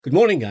Good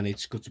morning, and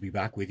it's good to be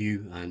back with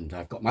you. And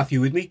I've got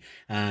Matthew with me,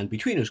 and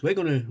between us, we're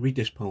going to read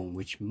this poem,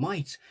 which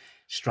might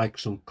strike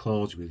some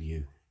chords with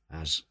you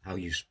as how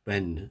you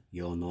spend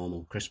your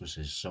normal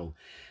Christmases. So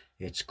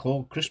it's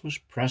called Christmas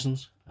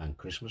Presents and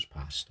Christmas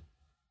Past.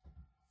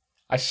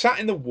 I sat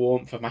in the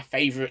warmth of my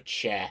favourite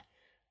chair,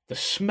 the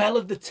smell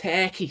of the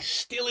turkey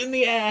still in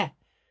the air.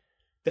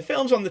 The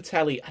films on the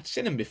telly, I'd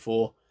seen them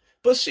before,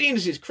 but seeing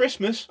as it's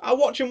Christmas, I'll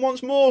watch them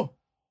once more.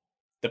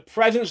 The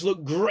presents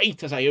look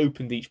great as I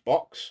opened each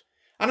box,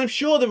 and I'm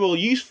sure they're all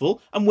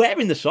useful. I'm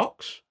wearing the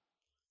socks.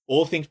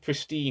 All things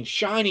pristine,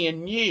 shiny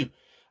and new.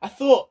 I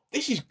thought,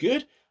 this is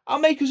good,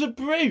 I'll make us a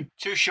brew.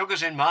 2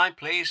 sugars in mine,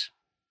 please.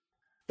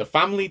 The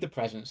family, the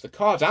presents, the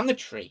cards and the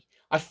tree.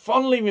 I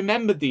fondly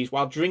remembered these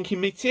while drinking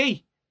me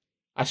tea.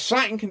 I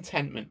sat in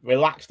contentment,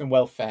 relaxed and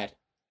well fed.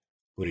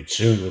 But it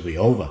soon will be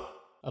over,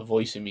 a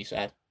voice in me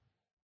said.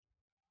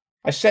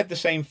 I said the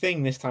same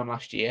thing this time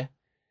last year,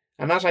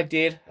 and as I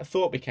did, a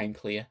thought became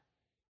clear.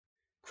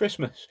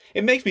 Christmas,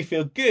 it makes me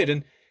feel good,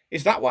 and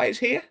is that why it's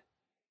here?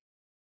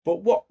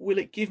 But what will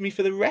it give me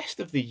for the rest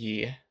of the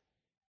year?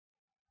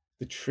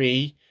 The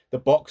tree, the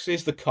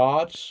boxes, the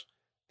cards,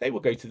 they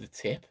will go to the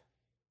tip.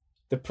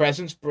 The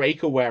presents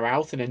break or wear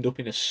out and end up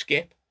in a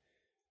skip.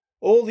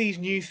 All these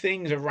new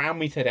things around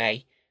me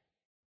today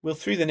will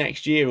through the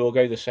next year all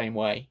go the same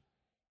way.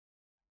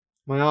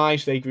 My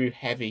eyes, they grew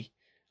heavy,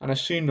 and I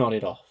soon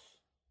nodded off,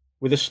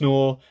 with a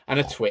snore and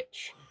a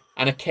twitch,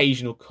 an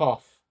occasional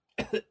cough.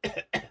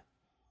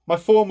 My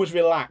form was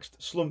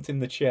relaxed, slumped in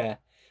the chair.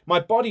 My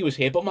body was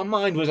here, but my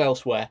mind was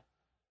elsewhere.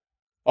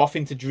 Off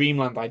into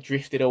dreamland I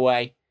drifted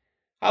away.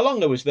 How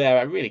long I was there,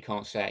 I really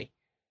can't say.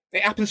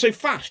 It happened so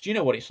fast, you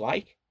know what it's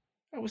like.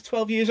 I was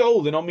 12 years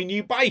old and on my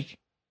new bike.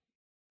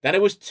 Then I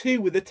was 2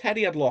 with the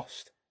teddy I'd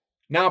lost.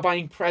 Now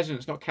buying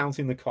presents, not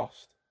counting the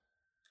cost.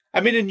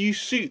 I'm in a new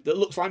suit that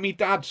looks like me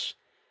dad's.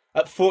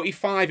 At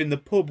 45 in the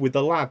pub with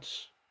the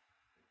lads.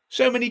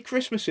 So many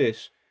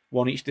Christmases,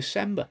 one each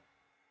December.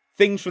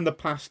 Things from the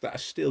past that I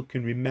still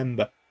can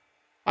remember.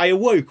 I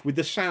awoke with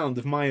the sound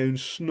of my own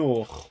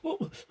snore.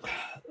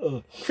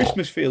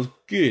 Christmas feels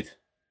good.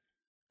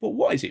 But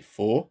what is it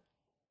for?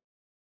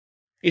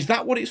 Is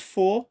that what it's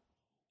for?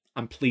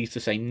 I'm pleased to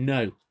say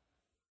no.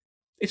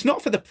 It's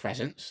not for the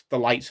presents, the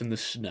lights and the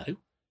snow.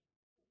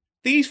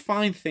 These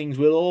fine things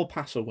will all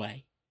pass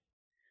away.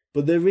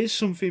 But there is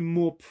something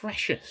more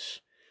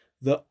precious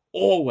that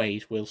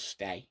always will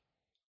stay.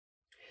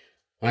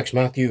 Thanks,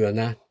 Matthew. And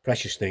that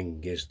precious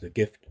thing is the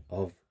gift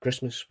of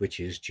Christmas, which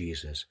is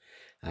Jesus.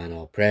 And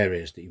our prayer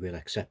is that you will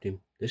accept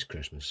him this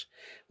Christmas.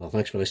 Well,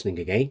 thanks for listening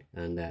again,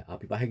 and I'll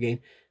be back again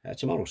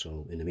tomorrow.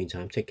 So in the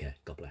meantime, take care.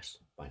 God bless.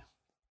 Bye now.